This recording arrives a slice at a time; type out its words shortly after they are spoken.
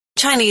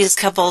Chinese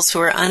couples who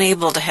are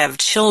unable to have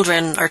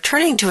children are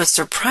turning to a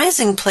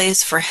surprising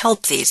place for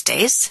help these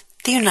days,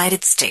 the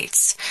United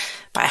States.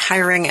 By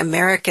hiring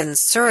American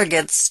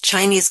surrogates,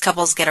 Chinese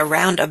couples get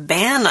around a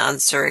ban on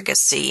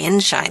surrogacy in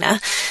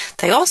China.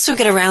 They also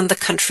get around the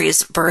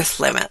country's birth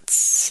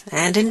limits.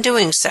 And in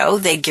doing so,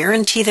 they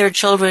guarantee their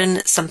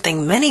children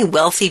something many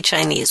wealthy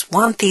Chinese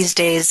want these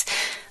days.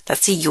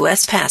 That's a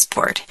U.S.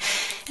 passport.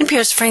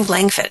 NPR's Frank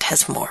Langfitt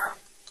has more.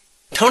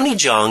 Tony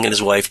Zhang and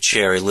his wife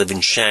Cherry live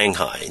in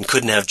Shanghai and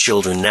couldn't have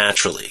children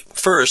naturally.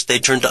 First, they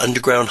turned to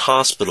underground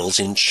hospitals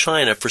in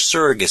China for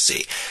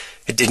surrogacy.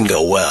 It didn't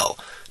go well.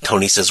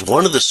 Tony says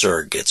one of the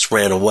surrogates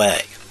ran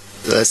away.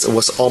 It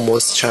was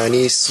almost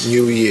Chinese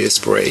New Year's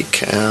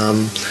break.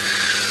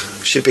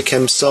 She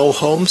became so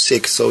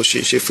homesick, so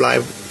she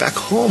fly back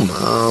home.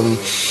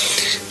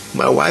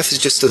 My wife is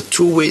just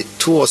 2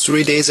 or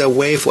 3 days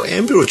away for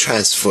embryo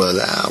transfer.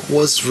 That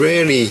was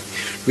really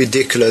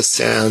ridiculous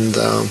and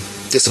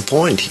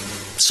disappointing.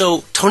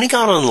 So Tony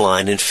got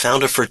online and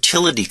found a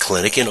fertility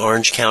clinic in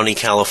Orange County,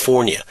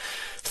 California.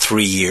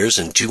 3 years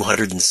and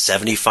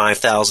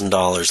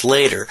 $275,000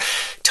 later,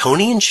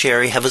 Tony and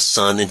Cherry have a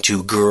son and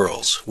 2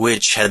 girls,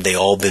 which, had they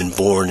all been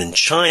born in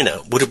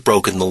China, would have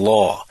broken the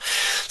law.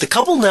 The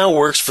couple now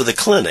works for the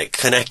clinic,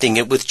 connecting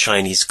it with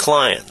Chinese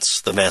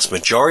clients, the vast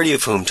majority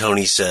of whom,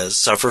 Tony says,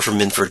 suffer from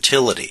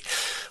infertility.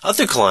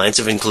 Other clients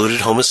have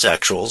included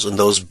homosexuals and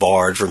those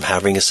barred from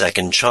having a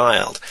second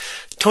child.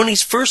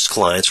 Tony's first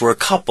clients were a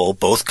couple,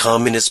 both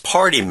Communist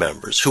Party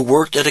members, who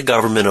worked at a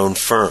government-owned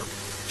firm.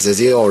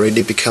 They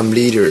already become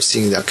leaders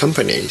in their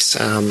companies.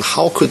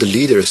 How could the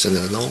leaders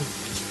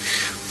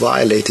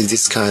violate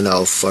this kind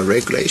of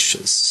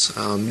regulations?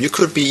 You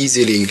could be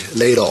easily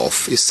laid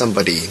off if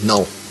somebody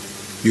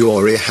you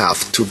already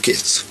have 2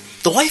 kids.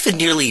 The wife had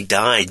nearly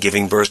died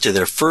giving birth to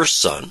their first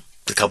son.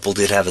 The couple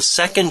did have a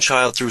second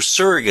child through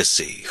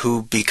surrogacy,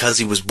 who, because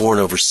he was born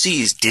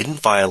overseas, didn't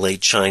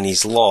violate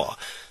Chinese law.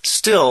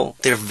 Still,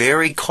 they're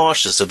very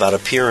cautious about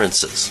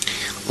appearances.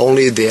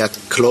 Only their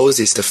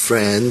closest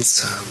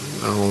friends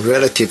or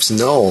relatives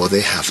know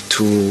they have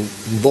 2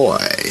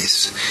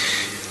 boys.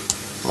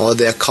 Or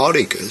their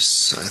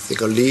colleagues, I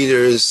think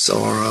leaders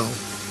or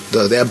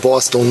their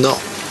boss don't know.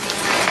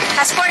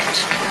 Passport.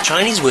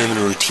 Chinese women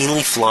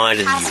routinely fly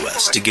to the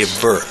U.S. to give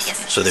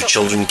birth so their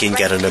children can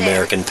get an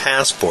American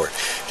passport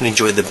and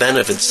enjoy the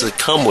benefits that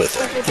come with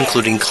it,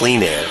 including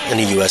clean air and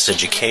a U.S.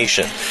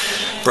 education.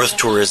 Birth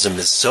tourism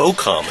is so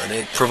common,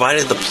 it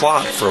provided the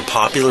plot for a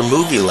popular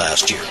movie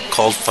last year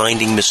called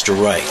Finding Mr.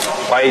 Right.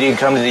 Why did you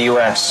come to the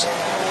U.S.?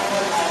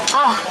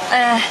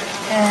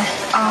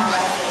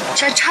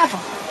 Travel.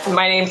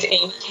 My name's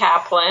Amy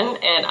Kaplan,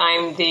 and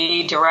I'm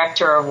the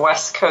director of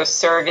West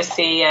Coast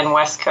Surrogacy and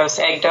West Coast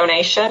Egg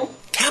Donation.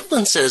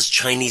 Kaplan says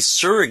Chinese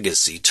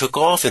surrogacy took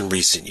off in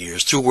recent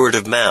years through word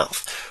of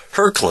mouth.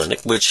 Her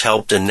clinic, which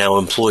helped and now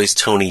employs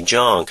Tony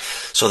Zhang,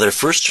 saw their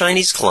first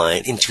Chinese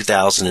client in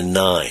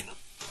 2009.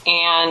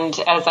 And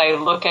as I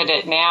look at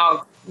it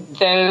now,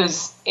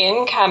 those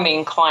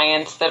incoming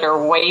clients that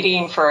are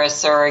waiting for a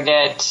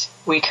surrogate,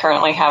 we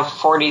currently have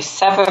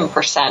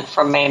 47%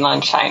 from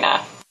mainland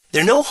China.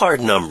 There are no hard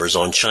numbers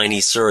on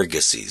Chinese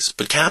surrogacies,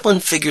 but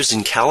Kaplan figures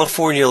in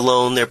California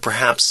alone there are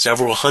perhaps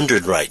several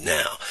hundred right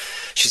now.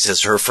 She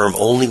says her firm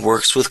only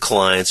works with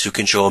clients who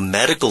can show a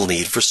medical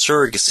need for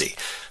surrogacy,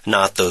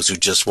 not those who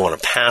just want a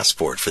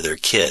passport for their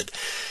kid.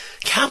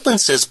 Kaplan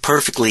says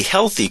perfectly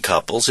healthy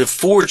couples have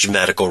forged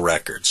medical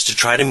records to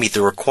try to meet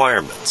the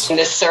requirements. The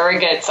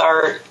surrogates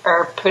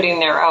are putting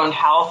their own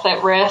health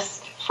at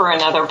risk for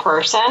another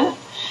person,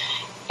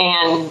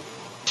 and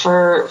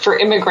for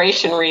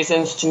immigration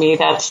reasons, to me,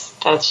 that's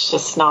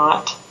just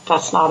not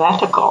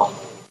ethical.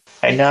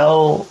 I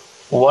know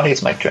what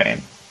is my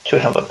dream, to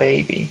have a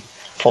baby.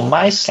 For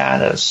my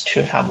status,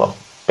 to have a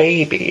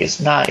baby is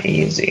not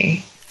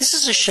easy. This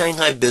is a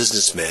Shanghai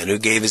businessman who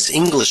gave his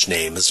English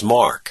name as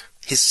Mark.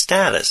 His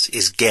status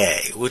is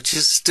gay, which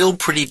is still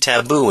pretty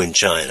taboo in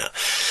China.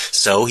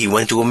 So he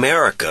went to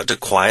America to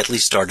quietly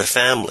start a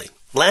family.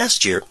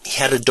 Last year, he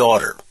had a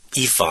daughter,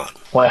 Yifan.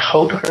 When I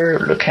hold her,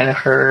 look at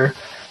her,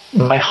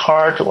 my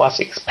heart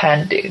was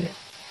expanded.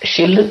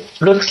 She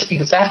looks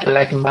exactly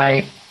like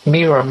my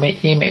mirror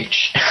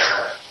image.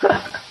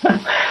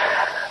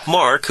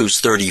 Mark,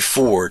 who's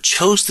 34,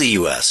 chose the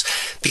U.S.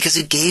 because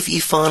it gave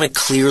Yifan a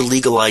clear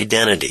legal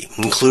identity,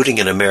 including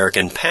an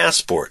American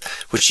passport,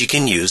 which she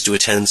can use to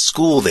attend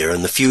school there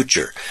in the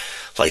future.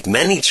 Like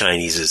many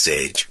Chinese his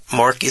age,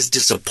 Mark is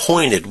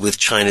disappointed with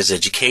China's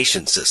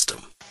education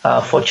system.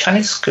 For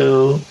Chinese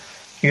school,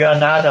 you are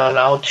not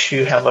allowed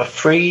to have a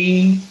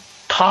free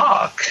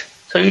talk.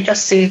 So you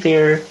just sit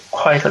there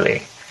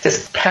quietly,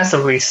 just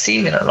passive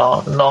receiving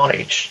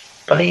knowledge.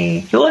 But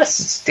in U.S.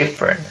 it's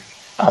different.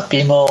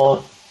 Be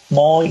more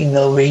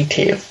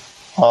innovative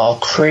or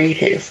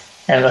creative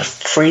and a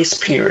free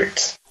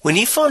spirit. When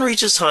Yifan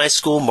reaches high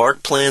school,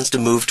 Mark plans to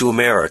move to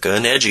America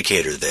and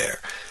educate her there.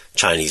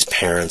 Chinese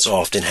parents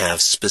often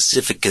have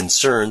specific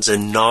concerns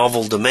and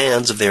novel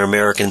demands of their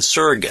American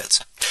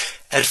surrogates.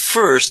 At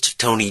first,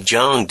 Tony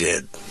Zhang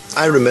did.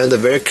 I remember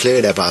very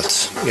clearly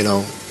about,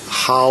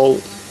 how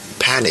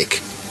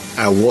panic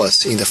I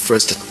was in the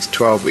first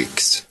 12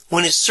 weeks.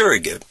 When his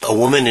surrogate, a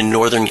woman in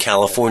Northern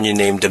California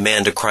named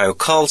Amanda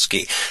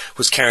Kryokalski,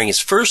 was carrying his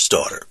first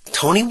daughter,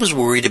 Tony was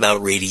worried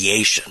about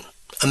radiation.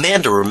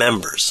 Amanda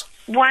remembers.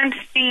 Once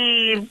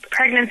the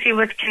pregnancy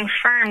was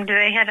confirmed,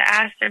 they had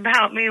asked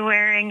about me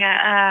wearing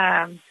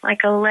a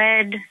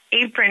lead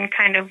apron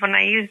kind of when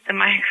I used the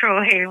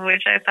microwave,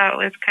 which I thought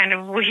was kind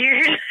of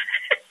weird.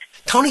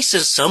 Tony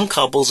says some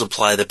couples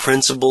apply the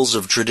principles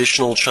of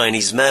traditional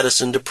Chinese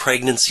medicine to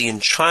pregnancy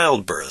and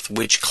childbirth,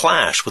 which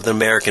clash with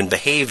American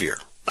behavior.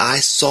 I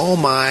saw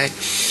my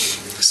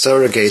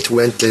surrogate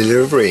when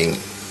delivering.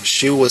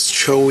 She was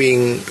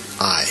showing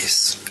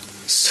eyes.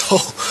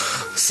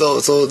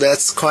 So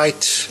that's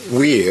quite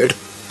weird.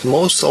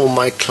 Most of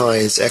my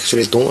clients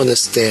actually don't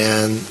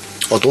understand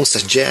or don't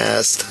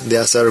suggest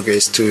their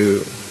surrogates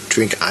to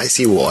drink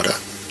icy water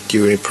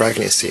during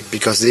pregnancy,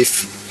 because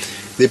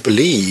if they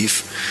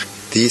believe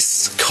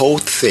these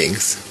cold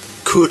things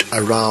could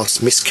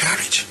arouse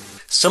miscarriage.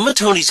 Some of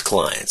Tony's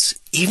clients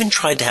even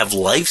tried to have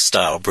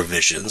lifestyle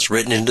provisions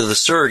written into the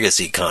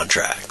surrogacy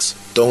contracts.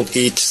 Don't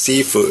eat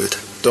seafood.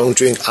 Don't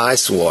drink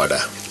ice water.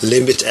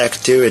 Limit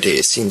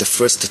activities in the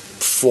first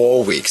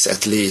 4 weeks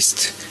at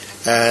least.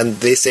 And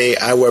they say,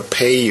 I will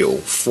pay you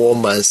 4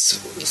 months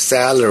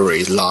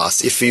salary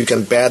loss if you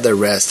can bear the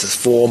rest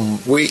 4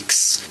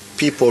 weeks.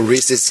 People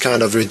read this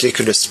kind of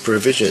ridiculous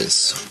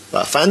provisions.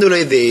 But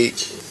finally,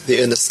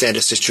 they understand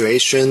the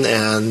situation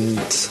and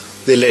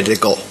they let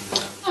it go.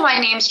 My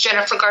name's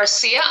Jennifer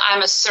Garcia.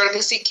 I'm a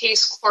surrogacy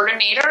case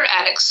coordinator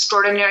at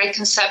Extraordinary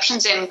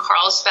Conceptions in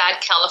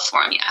Carlsbad,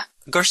 California.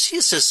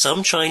 Garcia says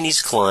some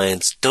Chinese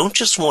clients don't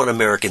just want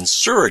American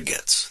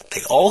surrogates,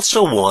 they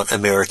also want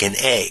American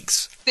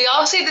eggs. They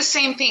all say the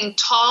same thing: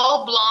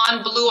 tall,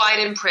 blonde,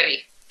 blue-eyed, and pretty.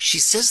 She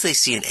says they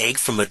see an egg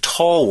from a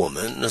tall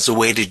woman as a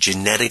way to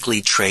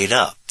genetically trade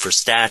up for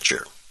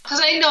stature.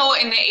 Because I know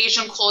in the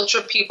Asian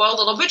culture, people are a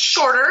little bit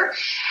shorter.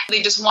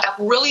 They just want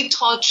really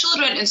tall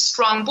children and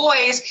strong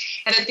boys,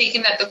 and they're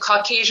thinking that the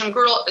Caucasian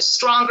girl is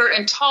stronger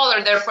and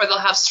taller, therefore they'll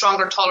have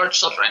stronger, taller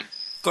children.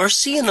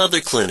 Garcia and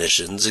other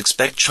clinicians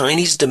expect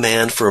Chinese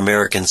demand for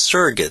American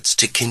surrogates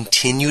to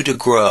continue to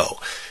grow,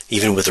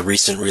 even with the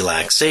recent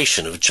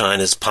relaxation of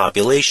China's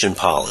population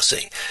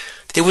policy.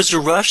 There was a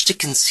rush to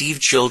conceive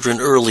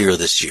children earlier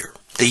this year,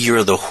 the year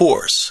of the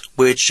horse,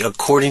 which,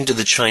 according to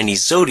the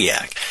Chinese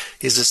zodiac,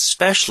 is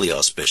especially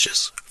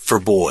auspicious for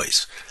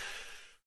boys.